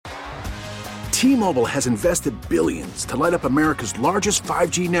T-Mobile has invested billions to light up America's largest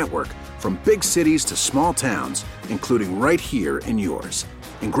 5G network, from big cities to small towns, including right here in yours.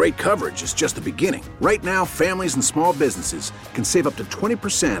 And great coverage is just the beginning. Right now, families and small businesses can save up to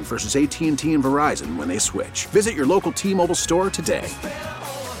 20% versus AT&T and Verizon when they switch. Visit your local T-Mobile store today.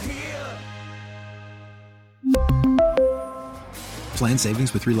 Plan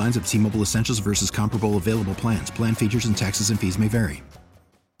savings with 3 lines of T-Mobile Essentials versus comparable available plans. Plan features and taxes and fees may vary.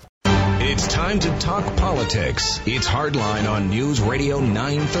 It's time to talk politics. It's Hardline on News Radio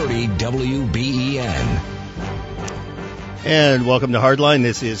 930 WBEN. And welcome to Hardline.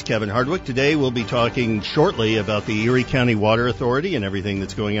 This is Kevin Hardwick. Today we'll be talking shortly about the Erie County Water Authority and everything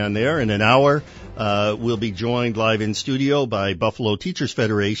that's going on there. In an hour, we'll be joined live in studio by Buffalo Teachers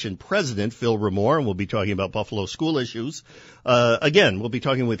Federation President Phil Ramore, and we'll be talking about Buffalo school issues. Again, we'll be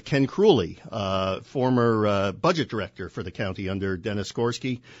talking with Ken Crewley, former budget director for the county under Dennis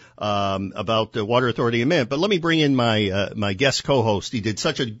Gorski, about the Water Authority in a minute. But let me bring in my guest co-host. He did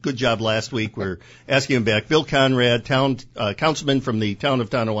such a good job last week. We're asking him back. Bill Conrad, councilman from the town of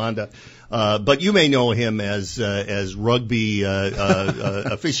Tonawanda. But you may know him as rugby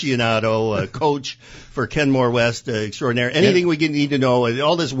aficionado, coach for Kenmore West extraordinaire. Anything we need to know?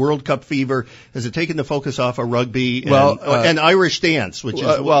 All this World Cup fever, has it taken the focus off of rugby and Irish dance, which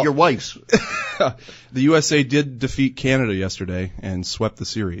is your wife's? The USA did defeat Canada yesterday and swept the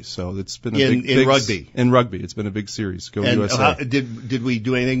series, so it's been a big rugby. In rugby, it's been a big series. Go and USA! Did we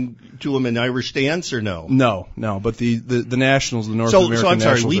do anything to them in Irish dance or no? No. But the nationals, the North American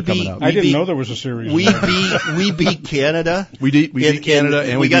nationals, are coming up. I didn't know there was a series. We beat Canada. We beat Canada,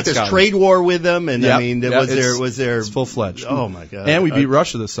 and we got beat this Scotland. Trade war with them, and I mean, was there it's full fledged. Oh my God! And we beat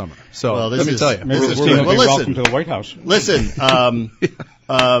Russia this summer. So let me tell you, maybe this team will be welcome to the White House. Listen,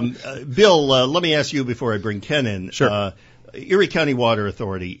 Bill, let me ask you before I bring Ken in. Sure. Erie County Water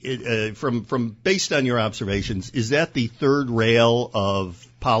Authority, from based on your observations, is that the third rail of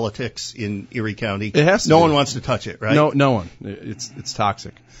politics in Erie County? It has to. No be. one wants to touch it, right? No one. It's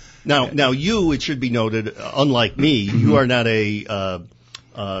toxic. Now you, it should be noted, unlike me, you are not a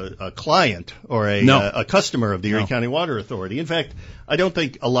client or a customer of the Erie County Water Authority. In fact, I don't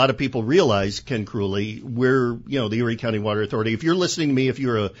think a lot of people realize, Ken Crewley, we're, the Erie County Water Authority. If you're listening to me, if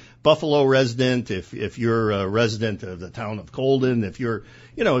you're a Buffalo resident, if you're a resident of the town of Colden, if you're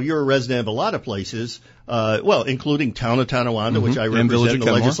a resident of a lot of places, including town of Tonawanda, which I represent in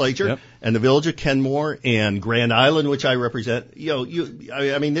the legislature, and the village of Kenmore, and Grand Island, which I represent. You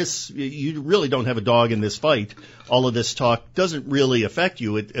really don't have a dog in this fight. All of this talk doesn't really affect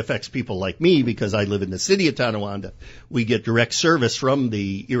you. It affects people like me because I live in the city of Tonawanda. We get direct service from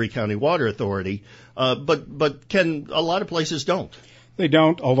the Erie County Water Authority, but Ken, a lot of places don't. They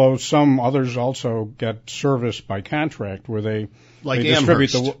don't, although some others also get service by contract where they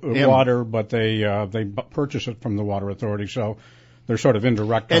distribute the water, but they purchase it from the Water Authority, so they're sort of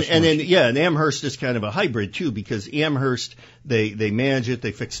indirect customers. And Amherst is kind of a hybrid too, because Amherst they manage it,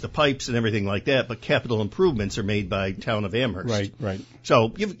 they fix the pipes and everything like that, but capital improvements are made by town of Amherst. Right.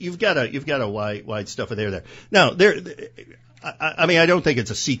 So you've got a wide stuff there. Now I don't think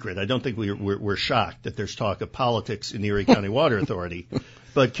it's a secret. I don't think we're shocked that there's talk of politics in the Erie County Water Authority.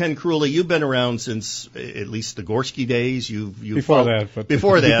 But Ken Crewley, you've been around since at least the Gorski days. Before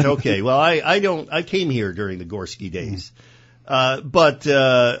that, okay. Well, I came here during the Gorski days, but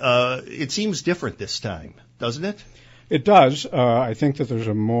it seems different this time, doesn't it? It does. I think that there's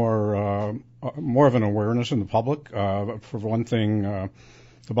a more of an awareness in the public. For one thing,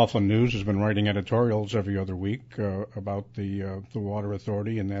 the Buffalo News has been writing editorials every other week about the Water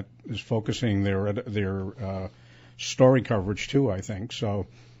Authority, and that is focusing their story coverage too, I think. So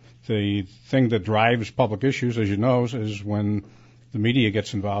the thing that drives public issues, as you know, is when the media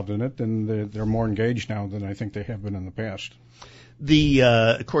gets involved in it, and they're more engaged now than I think they have been in the past.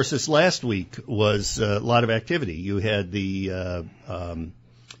 Of course, this last week was a lot of activity. You had the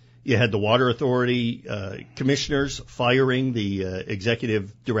Water Authority commissioners firing the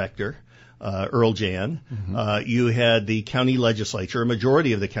executive director, Earl Jan. You had the county legislature, a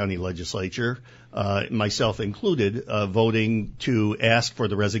majority of the county legislature, myself included, voting to ask for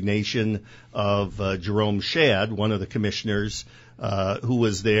the resignation of Jerome Shad, one of the commissioners who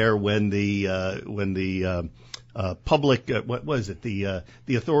was there when the public, what was it? The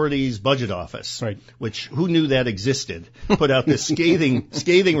authority's budget office, right? Which who knew that existed? Put out this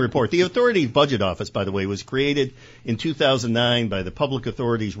scathing report. The authority's budget office, by the way, was created in 2009 by the Public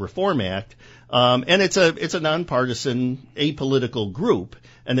Authorities Reform Act, and it's a nonpartisan, apolitical group.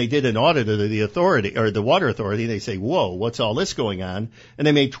 And they did an audit of the authority, or the water authority. They say, whoa, what's all this going on? And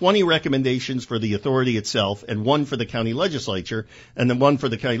they made 20 recommendations for the authority itself and one for the county legislature. And the one for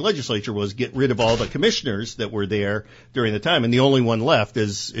the county legislature was get rid of all the commissioners that were there during the time. And the only one left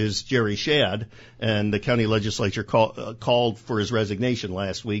is Jerry Shadd. And the county legislature called for his resignation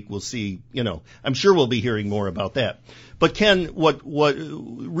last week. We'll see, I'm sure we'll be hearing more about that. But Ken, what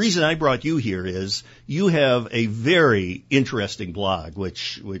reason I brought you here is you have a very interesting blog,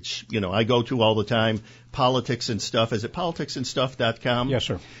 which I go to all the time, Politics and Stuff. Is it politicsandstuff.com? Yes,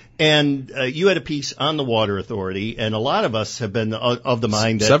 sir. And you had a piece on the Water Authority, and a lot of us have been of the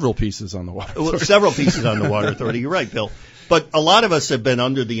mind that several pieces on the Water Authority. Well, several pieces on the Water Authority. You're right, Bill. But a lot of us have been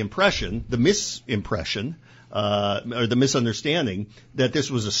under the impression, the misimpression, or the misunderstanding that this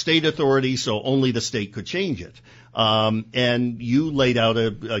was a state authority, so only the state could change it. And you laid out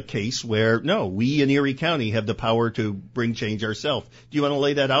a case where, no, we in Erie County have the power to bring change ourselves. Do you want to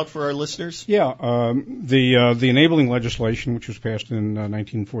lay that out for our listeners? Yeah. The enabling legislation, which was passed in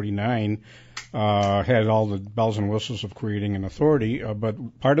 1949, had all the bells and whistles of creating an authority,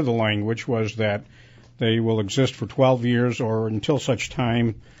 but part of the language was that they will exist for 12 years or until such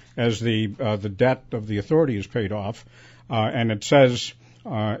time as the debt of the authority is paid off. And it says,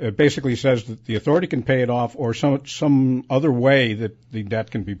 it basically says that the authority can pay it off or some other way that the debt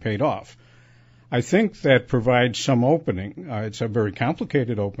can be paid off. I think that provides some opening. It's a very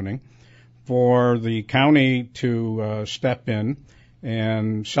complicated opening for the county to step in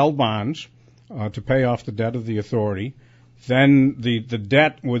and sell bonds to pay off the debt of the authority. Then the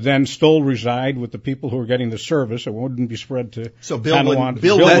debt would then still reside with the people who are getting the service. It wouldn't be spread to. So Bill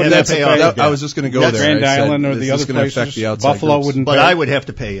wouldn't have to pay off the debt. I was just going to go there. Grand Island or the other places. Buffalo wouldn't. But I would have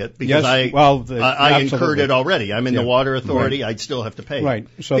to pay it because I incurred it already. I'm in the Water Authority. Right. I'd still have to pay it. Right.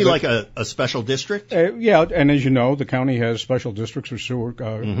 So it'd be like a special district. Yeah, and as you know, the county has special districts for sewer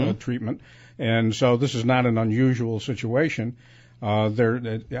treatment, and so this is not an unusual situation.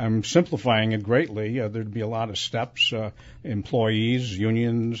 I'm simplifying it greatly. There'd be a lot of steps, employees,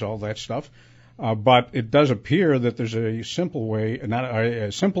 unions, all that stuff. But it does appear that there's a simple way,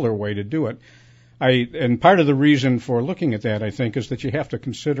 a simpler way to do it. And part of the reason for looking at that, I think, is that you have to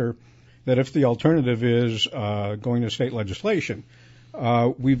consider that if the alternative is going to state legislation,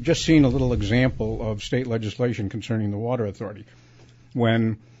 we've just seen a little example of state legislation concerning the Water Authority.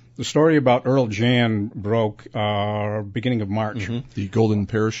 When the story about Earl Jan broke beginning of March. Mm-hmm. The golden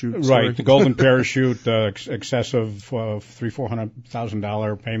parachute story? Right, the golden parachute, excessive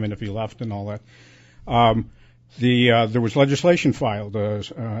 $300,000-$400,000 payment if he left and all that. There was legislation filed.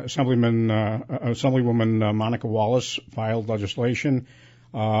 Assemblywoman Monica Wallace filed legislation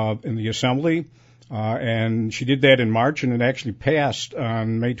in the Assembly, and she did that in March, and it actually passed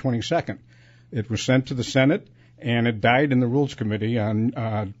on May 22nd. It was sent to the Senate, and it died in the Rules Committee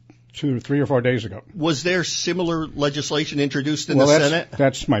on 3 or 4 days ago. Was there similar legislation introduced in the Senate?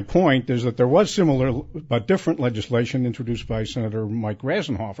 That's my point, is that there was similar but different legislation introduced by Senator Mike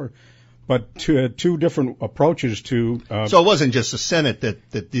Rasenhofer, but two different approaches to. So it wasn't just the Senate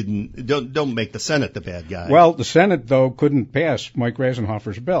that didn't. Don't make the Senate the bad guy. Well, the Senate though couldn't pass Mike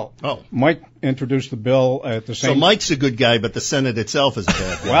Rasenhofer's bill. Oh, Mike introduced the bill at the same. So Mike's a good guy, but the Senate itself is a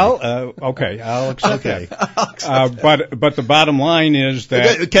bad guy. Well, okay, I'll accept that. But the bottom line is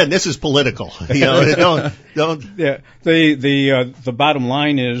that Ken, this is political. Don't. Yeah, the bottom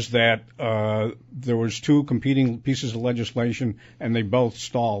line is that there was two competing pieces of legislation, and they both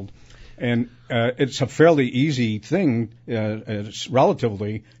stalled. And it's a fairly easy thing,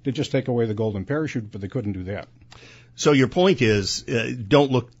 relatively, to just take away the golden parachute, but they couldn't do that. So your point is,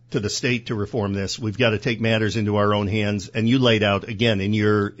 don't look to the state to reform this. We've got to take matters into our own hands. And you laid out, again, in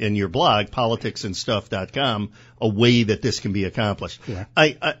your blog, politicsandstuff.com, a way that this can be accomplished. Yeah.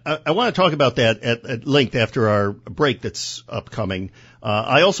 I want to talk about that at length after our break that's upcoming.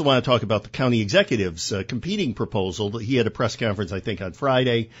 I also want to talk about the county executive's competing proposal. He had a press conference, I think, on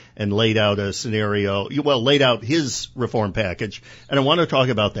Friday and laid out a scenario, laid out his reform package. And I want to talk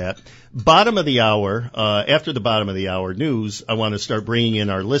about that. Bottom of the hour, after the bottom of the hour news, I want to start bringing in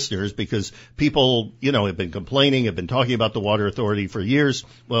our listeners because people, have been complaining, have been talking about the Water Authority for years.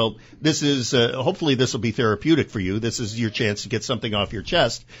 Well, this is, hopefully this will be therapeutic for you. This is your chance to get something off your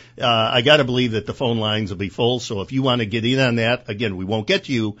chest. I got to believe that the phone lines will be full. So if you want to get in on that, again, we won't get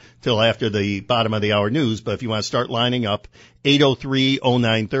to you till after the bottom of the hour news, but if you want to start lining up,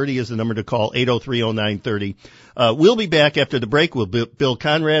 803-0930 is the number to call, 803-0930. We'll be back after the break with Bill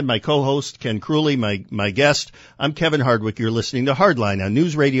Conrad, my co-host, Ken Crewley, my guest. I'm Kevin Hardwick. You're listening to Hardline on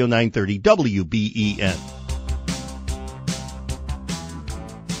News Radio 930 WBEN.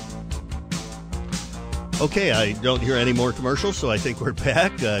 Okay, I don't hear any more commercials, so I think we're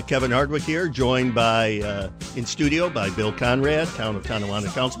back. Kevin Hardwick here, joined by, in studio by Bill Conrad, Town of Tonawanda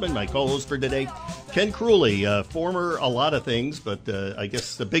Councilman, my co-host for today. Ken Crewley, former a lot of things, but I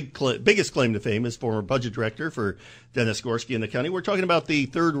guess the biggest claim to fame is former budget director for Dennis Gorski in the county. We're talking about the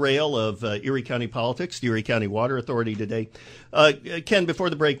third rail of Erie County politics, the Erie County Water Authority today. Ken, before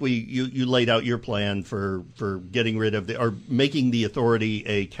the break, you laid out your plan for getting rid of or making the authority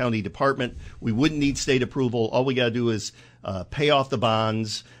a county department. We wouldn't need state approval. All we got to do is pay off the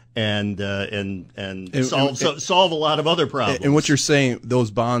bonds and solve a lot of other problems. And what you're saying, those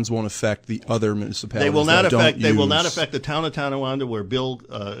bonds won't affect the other municipalities. They will not affect the town of Tonawanda, where Bill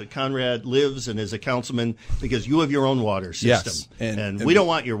Conrad lives and is a councilman, because you have your own water system, yes, and we don't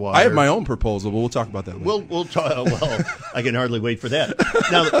want your water. I have my own proposal, but we'll talk about that later. We'll talk. Well, I can hardly wait for that.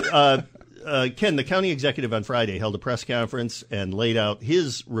 Now, Ken, the county executive on Friday held a press conference and laid out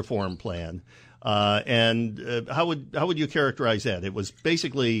his reform plan. How would you characterize that? It was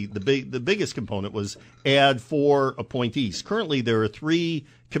basically the biggest component was add 4 appointees. Currently, there are 3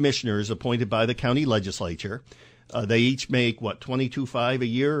 commissioners appointed by the county legislature. They each make $22,500 a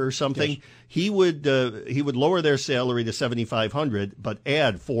year or something. Yes. He would lower their salary to $7,500, but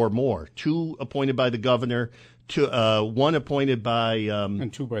add 4 more: 2 appointed by the governor, 1 appointed by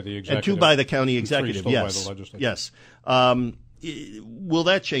and 2 by the executive, and 2 by the county executive. Yes, by the legislature. Yes. Will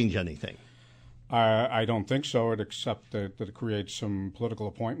that change anything? I don't think so, except that it creates some political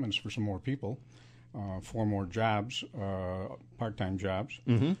appointments for some more people, 4 more jobs, part-time jobs.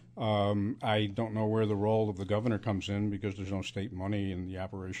 Mm-hmm. I don't know where the role of the governor comes in, because there's no state money in the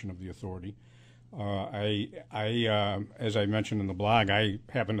operation of the authority. As I mentioned in the blog, I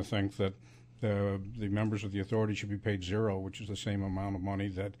happen to think that the members of the authority should be paid 0, which is the same amount of money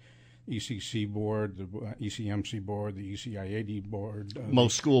that ECC board, the ECMC board, the ECIAD board.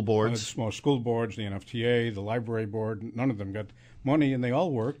 Most school boards. Most school boards, the NFTA, the library board, none of them got money, and they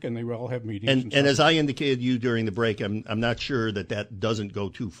all work, and they all have meetings. And as I indicated to you during the break, I'm not sure that doesn't go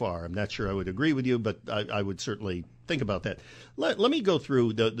too far. I'm not sure I would agree with you, but I would certainly think about that. Let me go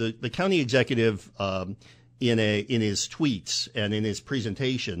through the county executive in his tweets and in his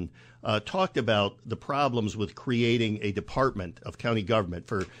presentation talked about the problems with creating a department of county government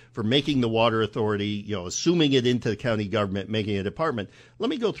for making the water authority, assuming it into the county government, making a department. Let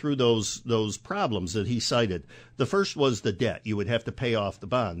me go through those problems that he cited. The first was the debt. You would have to pay off the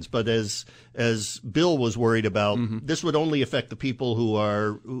bonds. But as Bill was worried about, this would only affect the people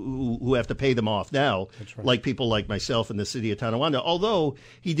who have to pay them off now, right, like people like myself in the city of Tonawanda. Although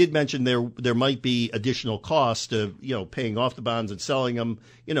he did mention there might be additional cost of paying off the bonds and selling them,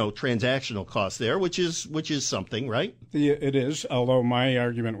 transactional costs there, which is something, right? It is. Although my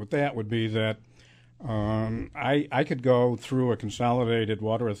argument with that would be that I could go through a consolidated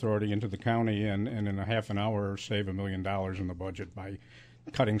water authority into the county and in a half an hour save $1 million in the budget by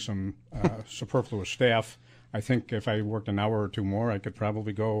cutting some superfluous staff. I think if I worked an hour or 2 more, I could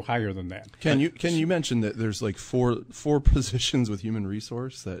probably go higher than that. Can you mention that there's like four positions with human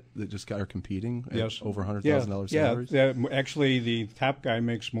resource that just are competing at yes. over $100,000 salaries? Yeah, actually, the top guy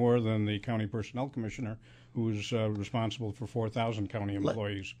makes more than the county personnel commissioner, who's responsible for 4,000 county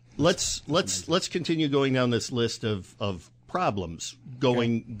employees. Let's continue going down this list of problems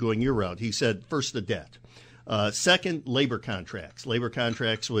going your route. He said first the debt. Second, labor contracts. Labor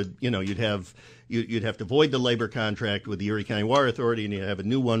contracts would, you'd have to void the labor contract with the Erie County Water Authority, and you'd have a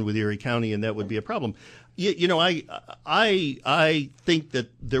new one with Erie County, and that would be a problem. I think that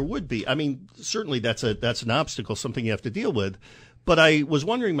there would be. I mean, certainly that's an obstacle, something you have to deal with. But I was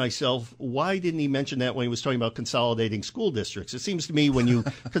wondering myself, why didn't he mention that when he was talking about consolidating school districts? It seems to me when you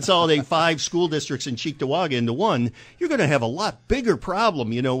consolidate 5 school districts in Cheektowaga into one, you're going to have a lot bigger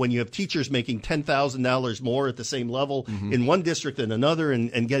problem, when you have teachers making $10,000 more at the same level in one district than another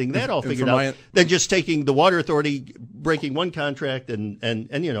and getting that all figured out, than just taking the water authority, breaking one contract and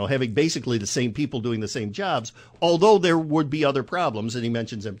having basically the same people doing the same jobs, although there would be other problems, and he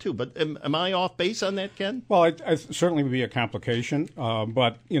mentions them too. But am I off base on that, Ken? Well, it certainly would be a complication.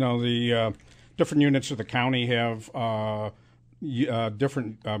 But the different units of the county have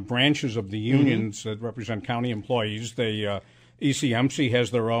different branches of the unions that represent county employees. The ECMC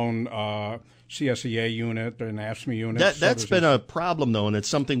has their own CSEA unit and AFSCME unit. That's been a problem, though, and it's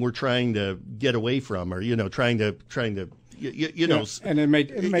something we're trying to get away from, or trying to you know, and it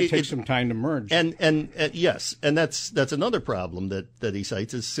may take some time to merge. And yes, and that's another problem that he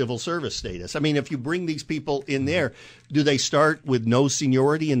cites is civil service status. I mean, if you bring these people in there, do they start with no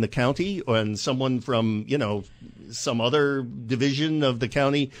seniority in the county, and someone from, you know, some other division of the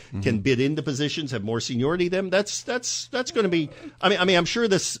county can bid into positions, have more seniority than them? That's going to be. I mean, I'm sure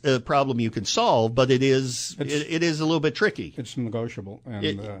this problem you can solve, but it is a little bit tricky. It's negotiable, and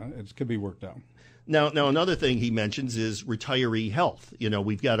it could be worked out. Now, another thing he mentions is retiree health. You know,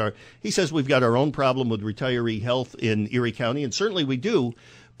 he says we've got our own problem with retiree health in Erie County, and certainly we do.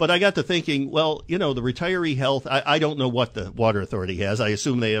 But I got to thinking, well, you know, the retiree health, I don't know what the Water Authority has. I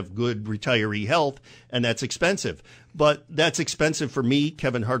assume they have good retiree health, and that's expensive. But that's expensive for me,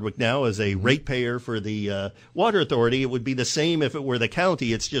 Kevin Hardwick, now as a ratepayer for the Water Authority. It would be the same if it were the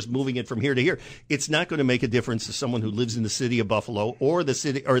county. It's just moving it from here to here. It's not going to make a difference to someone who lives in the city of Buffalo or the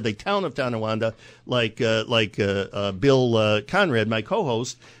city or the town of Tonawanda, like Bill Conrad, my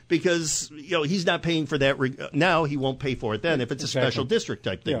co-host, because you know he's not paying for that now. He won't pay for it then if it's a special district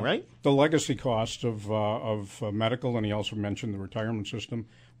type thing, right? The legacy cost of medical, and he also mentioned the retirement system,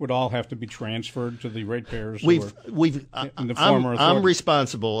 would all have to be transferred to the ratepayers. I'm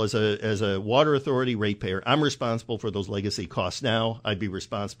responsible as a Water Authority ratepayer. I'm responsible for those legacy costs now. I'd be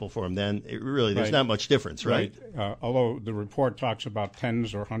responsible for them then. There's not much difference, right? Although the report talks about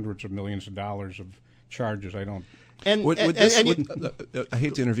tens or hundreds of millions of dollars of charges, I don't. I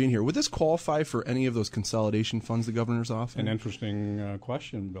hate to intervene here. Would this qualify for any of those consolidation funds the governor's office? An interesting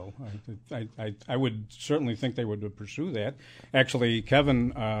question, Bill. I would certainly think they would pursue that. Actually, Kevin,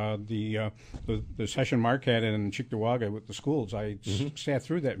 the session Mark had in Cheektowaga with the schools, I sat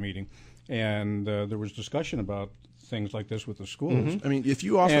through that meeting, and there was discussion about things like this with the schools. I mean, if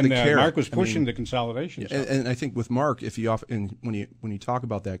you offer the carrot, Mark was pushing the consolidation. And I think with Mark, if you offer, and when you talk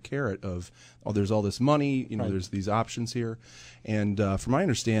about that carrot of, there's all this money, you know, there's these options here, and from my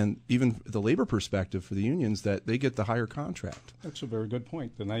understand, even the labor perspective for the unions, that they get the higher contract. That's a very good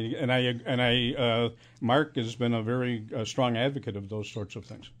point, Mark has been a very strong advocate of those sorts of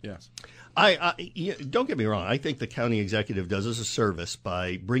things. Yes. Don't get me wrong. I think the county executive does us a service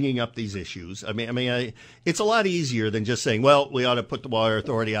by bringing up these issues. I mean, it's a lot easier than just saying, well, we ought to put the Water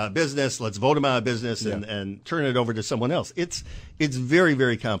Authority out of business. Let's vote them out of business and turn it over to someone else. It's very,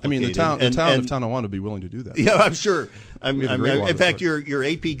 very complicated. I mean, the town of Tonawanda would be willing to do that. Yeah, I'm sure. In fact, your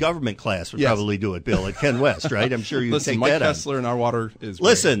AP government class would probably do it, Bill, at Ken West, right? I'm sure you take Mike that on. Kessler and our water is.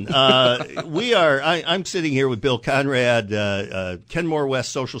 Listen, I'm sitting here with Bill Conrad, Kenmore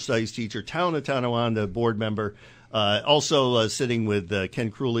West social studies teacher, town of Tonawanda board member. Also sitting with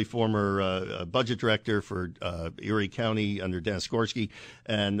Ken Crewley, former budget director for Erie County under Dennis Gorski,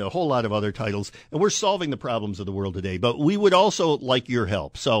 and a whole lot of other titles. And we're solving the problems of the world today. But we would also like your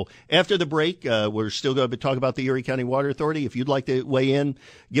help. So after the break, we're still going to talk about the Erie County Water Authority. If you'd like to weigh in,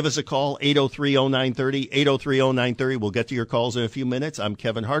 give us a call, 803-0930, 803-0930. We'll get to your calls in a few minutes. I'm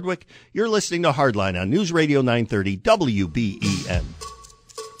Kevin Hardwick. You're listening to Hardline on News Radio 930 WBEN.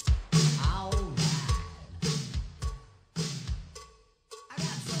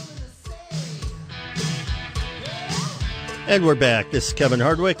 And we're back. This is Kevin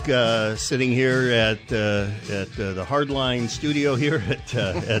Hardwick, sitting here at the Hardline studio here at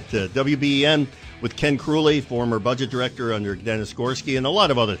WBEN with Ken Crewley, former budget director under Dennis Gorski, and a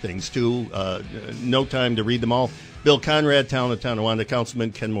lot of other things, too. No time to read them all. Bill Conrad, town of Tonawanda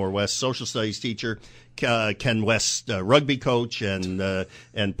councilman, Kenmore West social studies teacher, Ken West rugby coach, and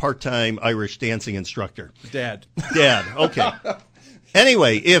part-time Irish dancing instructor. Dad. Okay.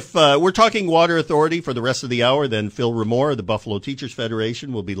 Anyway, if we're talking Water Authority for the rest of the hour, then Phil Ramore of the Buffalo Teachers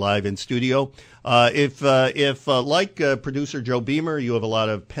Federation will be live in studio. If like producer Joe Beamer, you have a lot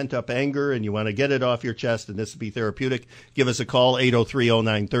of pent-up anger and you want to get it off your chest and this would be therapeutic, give us a call,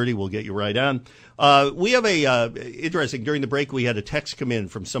 803-0930. We'll get you right on. We have interesting, during the break, we had a text come in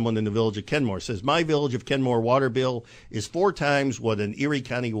from someone in the village of Kenmore. It says, my village of Kenmore water bill is 4 times what an Erie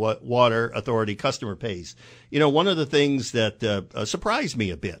County Water Authority customer pays. You know, one of the things that surprised me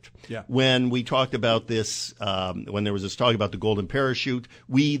a bit when we talked about this, when there was this talk about the golden parachute,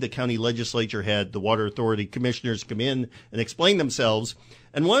 the county legislature, had the Water Authority commissioners come in and explain themselves.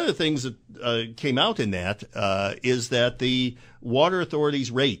 And one of the things that came out in that is that the Water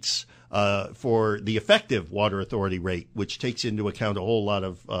Authority's rates for the effective Water Authority rate, which takes into account a whole lot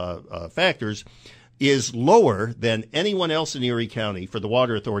of factors, is lower than anyone else in Erie County for the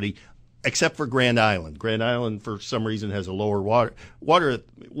Water Authority, except for Grand Island. Grand Island, for some reason, has a lower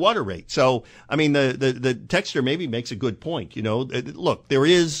water rate. So, I mean, the texter maybe makes a good point. You know, look, there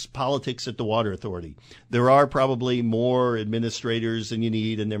is politics at the Water Authority. There are probably more administrators than you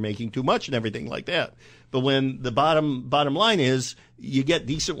need, and they're making too much and everything like that. But when the bottom line is you get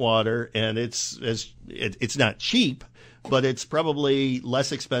decent water, and it's not cheap, but it's probably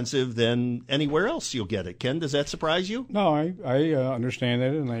less expensive than anywhere else you'll get it. Ken, does that surprise you? No, I understand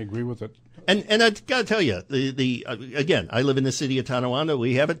that, and I agree with it. And I've got to tell you, again, I live in the city of Tonawanda.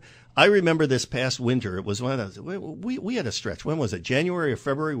 We have it. I remember this past winter. It was one of those. We had a stretch. When was it? January or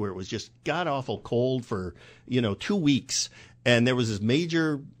February, where it was just god awful cold for 2 weeks, and there was this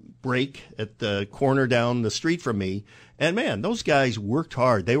major break at the corner down the street from me. And man, those guys worked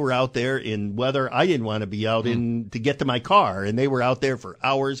hard. They were out there in weather I didn't want to be out in to get to my car, and they were out there for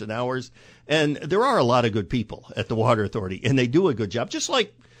hours and hours. And there are a lot of good people at the Water Authority, and they do a good job, just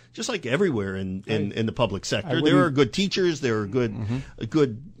like everywhere in the public sector. There are good teachers. There are good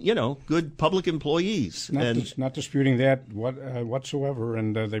public employees. Not disputing that whatsoever,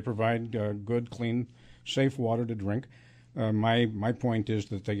 and they provide good, clean, safe water to drink. My point is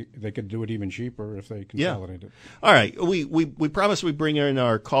that they could do it even cheaper if they consolidate it. All right. We promised we'd bring in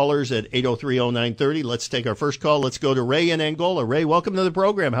our callers at 803-0930. Let's take our first call. Let's go to Ray in Angola. Ray, welcome to the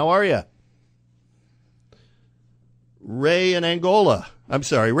program. How are you? Ray in Angola. I'm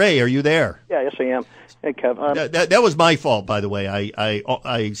sorry. Ray, are you there? Yeah, yes, I am. Hey, Kev. That was my fault, by the way.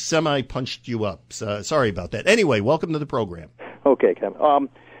 I semi-punched you up. So, sorry about that. Anyway, welcome to the program. Okay, Kev.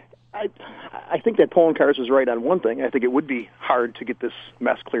 I think that Poland Cars was right on one thing. I think it would be hard to get this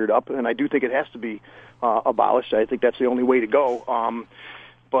mess cleared up, and I do think it has to be abolished. I think that's the only way to go.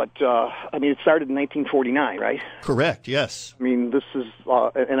 But it started in 1949, right? Correct, yes. I mean, this is,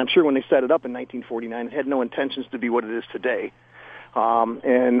 and I'm sure when they set it up in 1949, it had no intentions to be what it is today.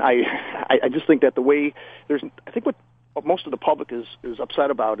 And I just think that the way I think what most of the public is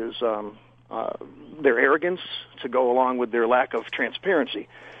upset about is their arrogance to go along with their lack of transparency.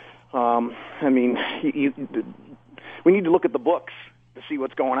 We need to look at the books to see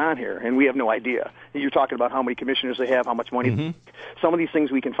what's going on here, and we have no idea. You're talking about how many commissioners they have, how much money. Mm-hmm. Some of these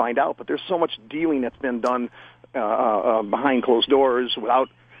things we can find out, but there's so much dealing that's been done behind closed doors without,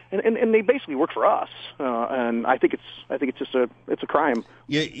 and they basically work for us. And I think it's just a crime.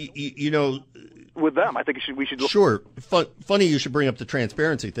 Yeah, with them, I think we should. Sure. Funny you should bring up the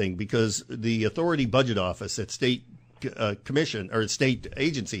transparency thing, because the Authority Budget Office at State Commission or State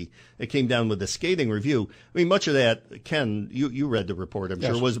Agency that came down with a scathing review. I mean, much of that, Ken, you read the report, I'm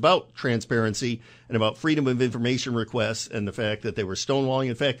sure, was about transparency and about freedom of information requests and the fact that they were stonewalling.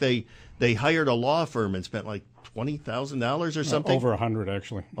 In fact, they hired a law firm and spent like $20,000 or something. Over 100,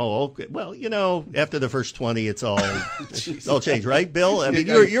 actually. Oh, okay. Well, after the first 20, it's all changed, right, Bill? I mean,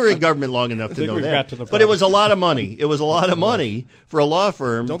 you're in government long enough to know that. But it was a lot of money. It was a lot of money for a law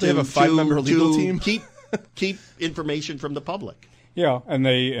firm. Don't they have a 5-member legal team? Keep information from the public. Yeah, and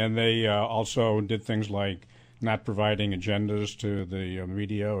they also did things like not providing agendas to the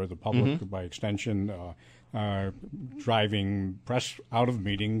media or the public by extension, driving press out of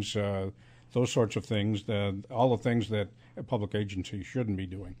meetings, those sorts of things, all the things that a public agency shouldn't be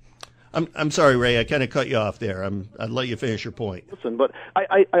doing. I'm sorry, Ray. I kind of cut you off there. I'll let you finish your point. Listen, but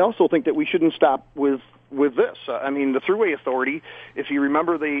I also think that we shouldn't stop with this. The Thruway Authority, if you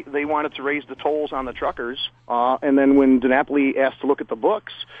remember, they wanted to raise the tolls on the truckers, and then when DiNapoli asked to look at the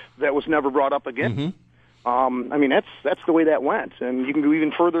books, that was never brought up again. Mm-hmm. That's the way that went. And you can go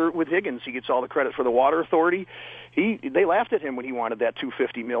even further with Higgins. He gets all the credit for the Water Authority. They laughed at him when he wanted that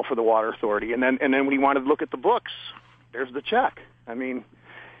 $250 million for the Water Authority, and then when he wanted to look at the books, there's the check. I mean,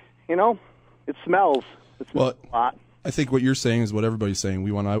 it smells. It smells a lot. I think what you're saying is what everybody's saying.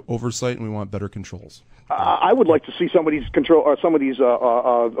 We want oversight and we want better controls. I would like to see some of these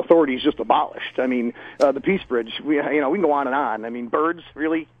authorities just abolished. I mean, the Peace Bridge. We can go on and on. I mean, birds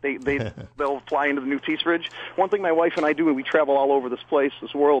really they'll fly into the new Peace Bridge. One thing my wife and I do when we travel all over this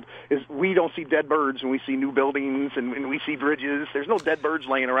world, is we don't see dead birds when we see new buildings and we see bridges. There's no dead birds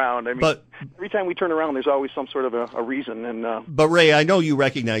laying around. I mean, every time we turn around, there's always some sort of a reason. But Ray, I know you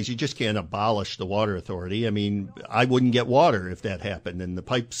recognize you just can't abolish the Water Authority. I mean, I wouldn't get water if that happened, and the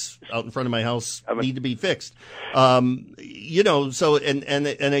pipes out in front of my house need to be fixed. So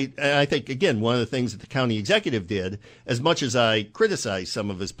I think, again, one of the things that the county executive did, as much as I criticized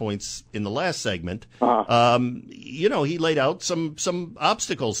some of his points in the last segment, he laid out some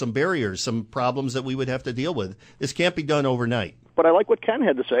obstacles, some barriers, some problems that we would have to deal with. This can't be done overnight. But I like what Ken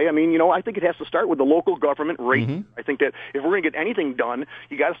had to say. I mean, I think it has to start with the local government rate. Mm-hmm. I think that if we're going to get anything done,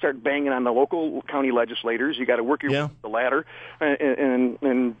 you got to start banging on the local county legislators. You got to work your way up the ladder, and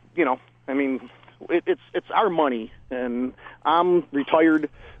it's our money. And I'm retired.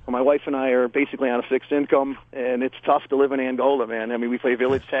 My wife and I are basically on a fixed income, and it's tough to live in Angola, man. I mean, we pay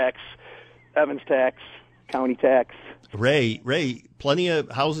village tax, Evans tax, county tax. Ray, plenty of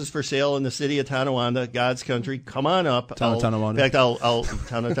houses for sale in the city of Tonawanda, God's country. Come on up. Tonawanda. In fact, I'll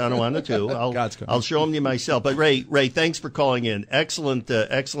Tonawanda too. I'll show them to you myself. But Ray, thanks for calling in. Excellent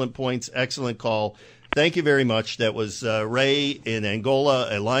points. Excellent call. Thank you very much. That was Ray in Angola.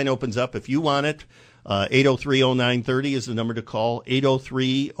 A line opens up if you want it. 803-0930 is the number to call.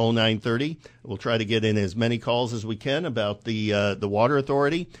 803-0930. We'll try to get in as many calls as we can about the Water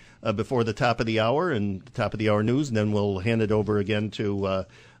Authority before the top of the hour and the top of the hour news, and then we'll hand it over again to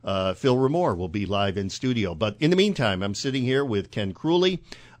Phil Ramore. Will be live in studio. But in the meantime, I'm sitting here with Ken Crewley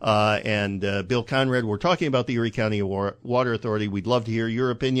and Bill Conrad. We're talking about the Erie County Water Authority. We'd love to hear your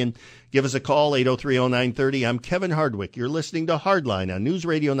opinion. Give us a call, 803-0930. I'm Kevin Hardwick. You're listening to Hardline on News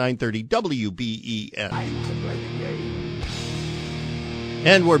Radio 930 WBEN.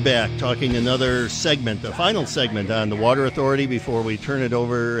 And we're back talking another segment, the final segment on the Water Authority before we turn it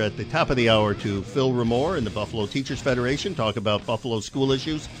over at the top of the hour to Phil Ramore and the Buffalo Teachers Federation, talk about Buffalo school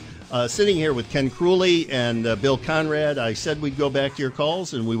issues. Sitting here with Ken Crewley and Bill Conrad. I said we'd go back to your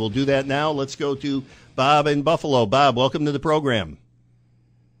calls, and we will do that now. Let's go to Bob in Buffalo. Bob, welcome to the program.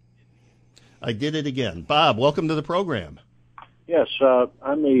 I did it again. Bob, welcome to the program. Yes,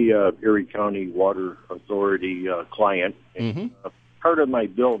 I'm a Erie County Water Authority client. Mm-hmm. Part of my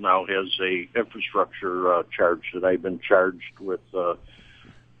bill now has a infrastructure charge that I've been charged with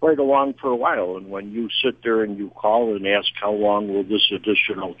right along for a while. And when you sit there and you call and ask how long will this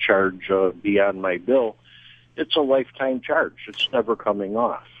additional charge be on my bill, it's a lifetime charge. It's never coming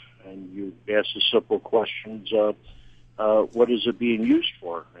off. And you ask the simple questions, what is it being used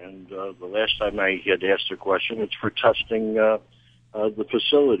for? And the last time I had asked the question, it's for testing the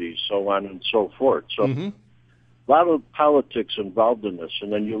facilities, so on and so forth. So. Mm-hmm. A lot of politics involved in this,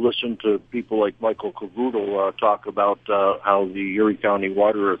 and then you listen to people like Michael Cavuto talk about how the Erie County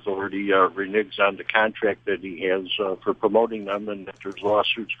Water Authority reneges on the contract that he has for promoting them, and that there's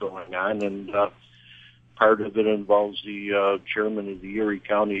lawsuits going on, and part of it involves the chairman of the Erie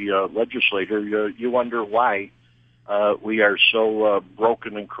County legislature. You wonder why we are so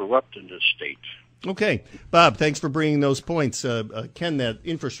broken and corrupt in this state. Okay. Bob, thanks for bringing those points. Ken, that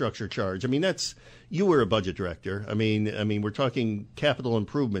infrastructure charge, I mean, you were a budget director. I mean, we're talking capital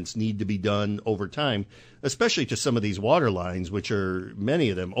improvements need to be done over time, especially to some of these water lines, which are many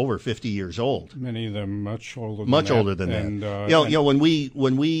of them over 50 years old. Many of them much older than that. And, you know, when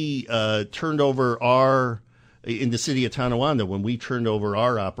we turned over in the city of Tonawanda, when we turned over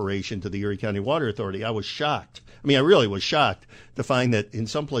our operation to the Erie County Water Authority, I was shocked. I mean, I really was shocked to find that in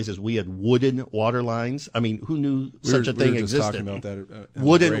some places we had wooden water lines. I mean, who knew such a thing existed? We were just talking about that.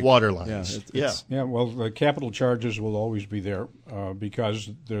 Wooden water lines. Yeah, well, the capital charges will always be there because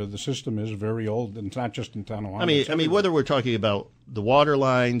the system is very old, and it's not just in Tonawanda. I mean, whether we're talking about the water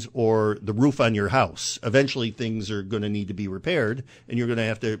lines or the roof on your house, eventually things are going to need to be repaired, and you're going to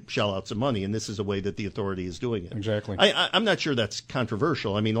have to shell out some money, and this is a way that the authority is doing it. Exactly. I'm not sure that's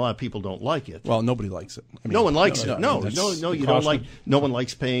controversial. I mean, a lot of people don't like it. Well, nobody likes it. I mean, no one likes it. No, you don't like. No one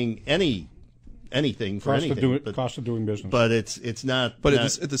likes paying anything for anything. Cost of doing business. But it's not. But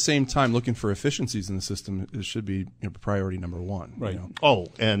at the same time, looking for efficiencies in the system, it should be priority number one. Right. You know? Oh,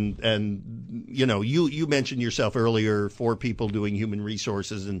 and you mentioned yourself earlier 4 people doing human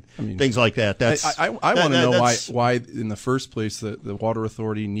resources and things like that. That's I want to know why in the first place the Water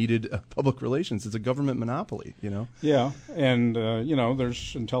Authority needed public relations. It's a government monopoly. Yeah, and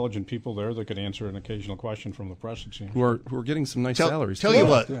there's intelligent people there that could answer an occasional question from the press. It seems who are getting some nice salaries. Tell you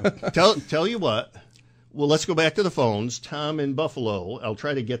what. Well, let's go back to the phones. Tom in Buffalo. I'll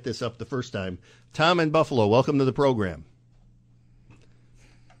try to get this up the first time. Tom in Buffalo, welcome to the program.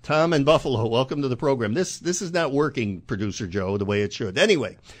 Tom in Buffalo, welcome to the program. This is not working, Producer Joe, the way it should.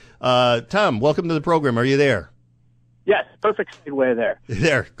 Anyway, Tom, welcome to the program. Are you there? Yes, perfect segue there.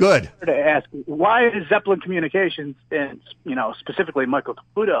 There, good. To ask, why is Zeppelin Communications and specifically Michael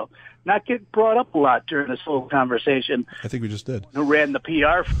Caputo not get brought up a lot during this whole conversation? I think we just did. Who ran the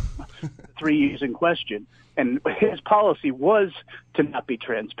PR for 3 years in question, and his policy was to not be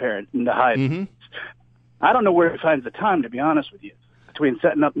transparent and to hide. Mm-hmm. I don't know where he finds the time, to be honest with you, between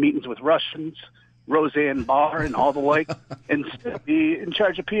setting up meetings with Russians, Roseanne Barr, and all the like, and still be in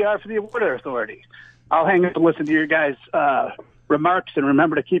charge of PR for the Water Authority. I'll hang up and listen to your guys' remarks, and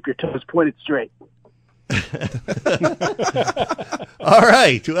remember to keep your toes pointed straight. All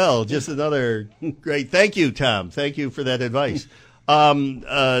right. Well, just another great. Thank you, Tom. Thank you for that advice.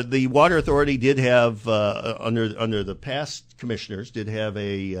 The Water Authority did have, under the past commissioners, did have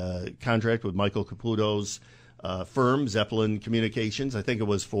a contract with Michael Caputo's firm, Zeppelin Communications. I think it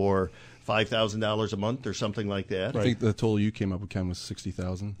was for $5,000 a month or something like that. I think the total you came up with, Ken, was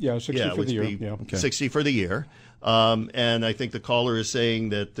 $60,000. Yeah, 60 for the year. Yeah. Okay. 60 for the year. And I think the caller is saying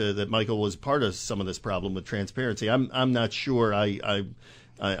that that Michael was part of some of this problem with transparency. I'm not sure. I'm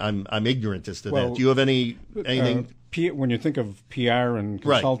ignorant as to that. Do you have anything? When you think of PR and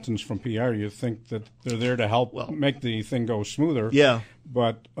consultants from PR, you think that they're there to help make the thing go smoother. Yeah.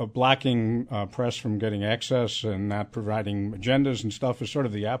 But blocking press from getting access and not providing agendas and stuff is sort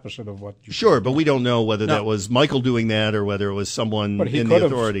of the opposite of what you Sure, but we don't know whether that was Michael doing that or whether it was someone in the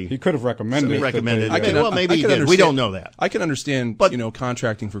authority. He could have recommended maybe he did. We don't know that. I can understand, but,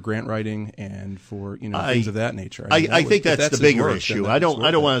 contracting for grant writing and for things of that nature. I think that's the bigger issue. I don't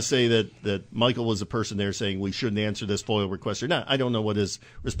want to say that Michael was the person there saying we shouldn't answer this FOIL request or not. I don't know what his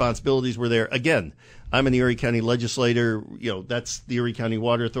responsibilities were there. Again, I'm an Erie County legislator. That's the Erie County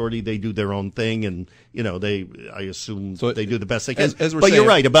Water Authority. They do their own thing, and I assume they do the best they can. But you're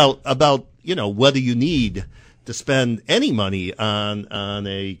right about whether you need to spend any money on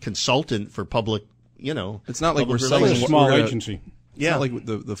a consultant for public. It's not like we're selling a small agency. It's not like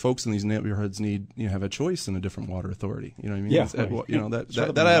the folks in these neighborhoods need have a choice in a different water authority. You know what I mean?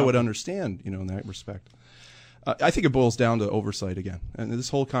 Yeah. That I would understand. In that respect. I think it boils down to oversight again. And this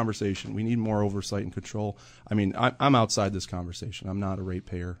whole conversation, we need more oversight and control. I mean, I'm outside this conversation. I'm not a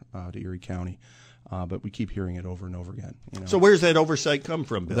ratepayer to Erie County, but we keep hearing it over and over again. So where's that oversight come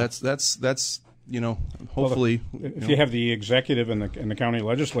from, Bill? That's hopefully. If you have the executive and the county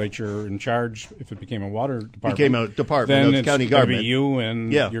legislature in charge, if it became a water department, became a department of then county it's government, be you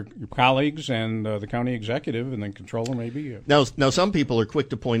and your colleagues and the county executive, and then controller maybe. Now, some people are quick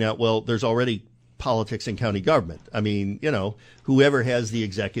to point out, well, there's already politics in county government. I mean, whoever has the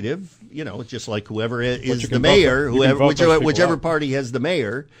executive, it's just like whoever is the mayor, whichever party has the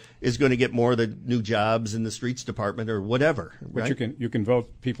mayor is going to get more of the new jobs in the streets department or whatever. But right? you can vote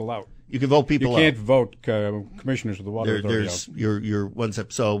people out. You can vote people out. You can't vote commissioners of the water authority out. You're one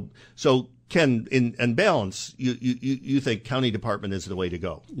step. So Ken, in balance, you think county department is the way to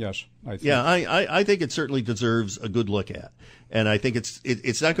go? Yes, I think. Yeah, I think it certainly deserves a good look at, and I think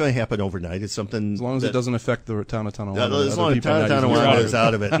it's not going to happen overnight. It's something as long as it doesn't affect the town of Tonawanda. As long as the town of Tonawanda is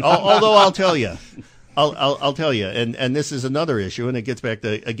out of it. Although I'll tell you. I'll tell you, and this is another issue, and it gets back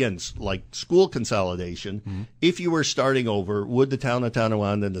to, again, like school consolidation. Mm-hmm. If you were starting over, would the town of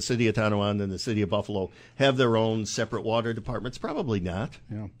Tonawanda and the city of Tonawanda and the city of Buffalo have their own separate water departments? Probably not.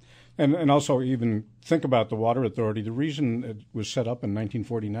 Yeah. And also even think about the water authority. The reason it was set up in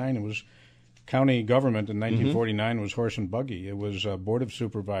 1949, it was county government in 1949 was horse and buggy. It was a board of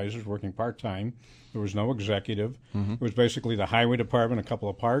supervisors working part-time. There was no executive. Mm-hmm. It was basically the highway department, a couple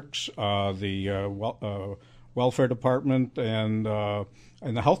of parks, the welfare department, and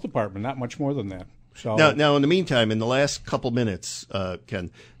the health department, not much more than that. So now, in the meantime, in the last couple minutes,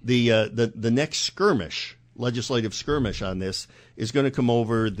 Ken, the next legislative skirmish on this is going to come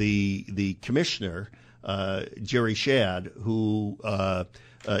over the commissioner, Jerry Shadd, who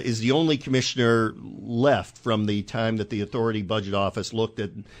is the only commissioner left from the time that the authority budget office looked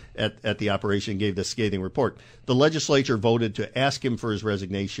at the operation and gave this scathing report. The legislature voted to ask him for his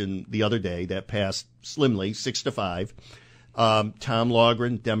resignation the other day. That passed slimly, 6-5. Tom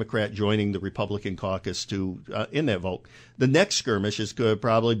Logren, Democrat, joining the Republican caucus in that vote. The next skirmish is going to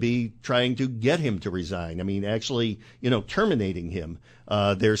probably be trying to get him to resign. I mean, actually, terminating him.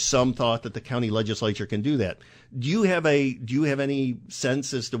 There's some thought that the county legislature can do that. Do you have any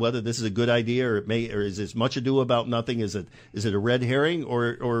sense as to whether this is a good idea, or is this much ado about nothing? Is it a red herring,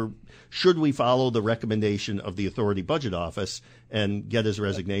 or should we follow the recommendation of the authority budget office and get his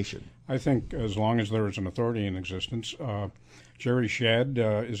resignation? I think as long as there is an authority in existence, Jerry Shadd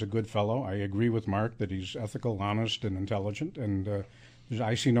is a good fellow. I agree with Mark that he's ethical, honest, and intelligent, and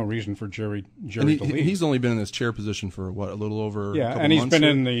I see no reason for Jerry to leave. He's only been in this chair position for, a little over a couple months? Yeah, and he's been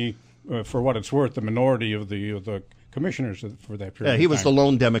in the, for what it's worth, the minority of the commissioners for that period. Yeah, he was the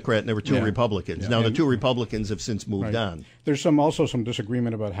lone Democrat, and there were two Republicans. Yeah. Now, the two Republicans have since moved on. There's also some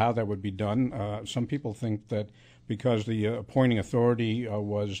disagreement about how that would be done. Some people think that because the appointing authority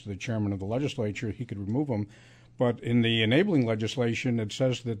was the chairman of the legislature, he could remove him. But in the enabling legislation, it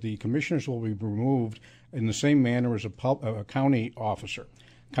says that the commissioners will be removed in the same manner as a county officer.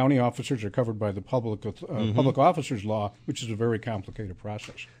 County officers are covered by the public officers law, which is a very complicated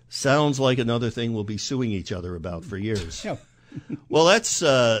process. Sounds like another thing we'll be suing each other about for years. Yeah. Well, that's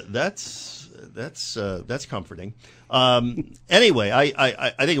comforting. Anyway,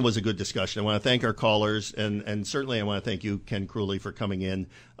 I think it was a good discussion. I want to thank our callers, and certainly I want to thank you, Ken Crulley, for coming in.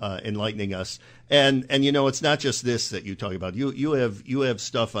 enlightening us. And it's not just this that you talk about. You have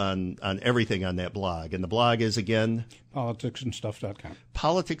stuff on everything on that blog, and the blog is again politicsandstuff.com.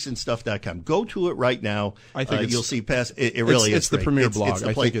 Politicsandstuff.com. Go to it right now. I think you'll see past. It really it's is the great. premier blog.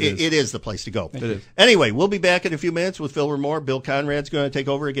 I think it is the place to go. It is. Anyway, we'll be back in a few minutes with Phil Remore. Bill Conrad's going to take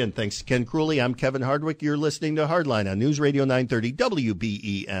over again. Thanks to Ken Crulley. I'm Kevin Hardwick. You're listening to Hardline on News Radio 930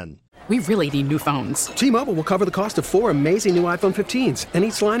 WBEN. We really need new phones. T-Mobile will cover the cost of 4 amazing new iPhone 15s, and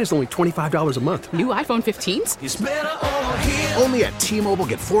each line is only $25 a month. New iPhone 15s? It's better over here. Only at T-Mobile,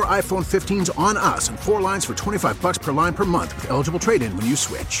 get 4 iPhone 15s on us and 4 lines for $25 per line per month with eligible trade-in when you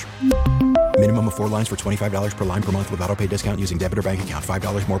switch. Minimum of 4 lines for $25 per line per month with autopay discount using debit or bank account.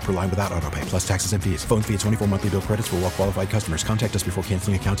 $5 more per line without autopay, plus taxes and fees. Phone fee at 24 monthly bill credits for well-qualified customers. Contact us before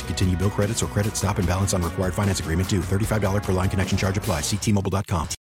canceling account to continue bill credits or credit stop and balance on required finance agreement due. $35 per line connection charge applies. See T-Mobile.com.